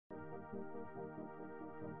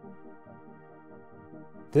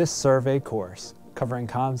This survey course, covering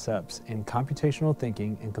concepts in computational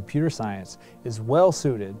thinking and computer science, is well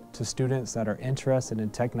suited to students that are interested in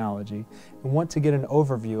technology and want to get an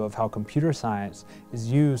overview of how computer science is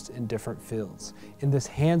used in different fields. In this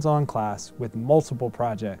hands-on class with multiple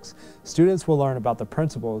projects, students will learn about the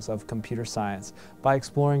principles of computer science by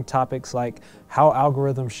exploring topics like how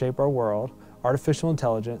algorithms shape our world, artificial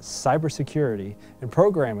intelligence, cybersecurity, and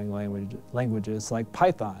programming languages like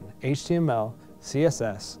Python, HTML,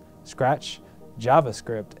 CSS, Scratch,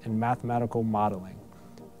 JavaScript, and mathematical modeling.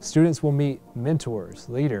 Students will meet mentors,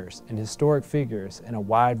 leaders, and historic figures in a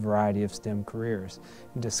wide variety of STEM careers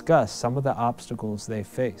and discuss some of the obstacles they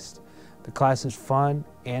faced. The class is fun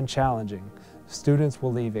and challenging. Students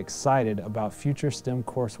will leave excited about future STEM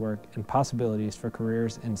coursework and possibilities for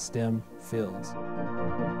careers in STEM fields.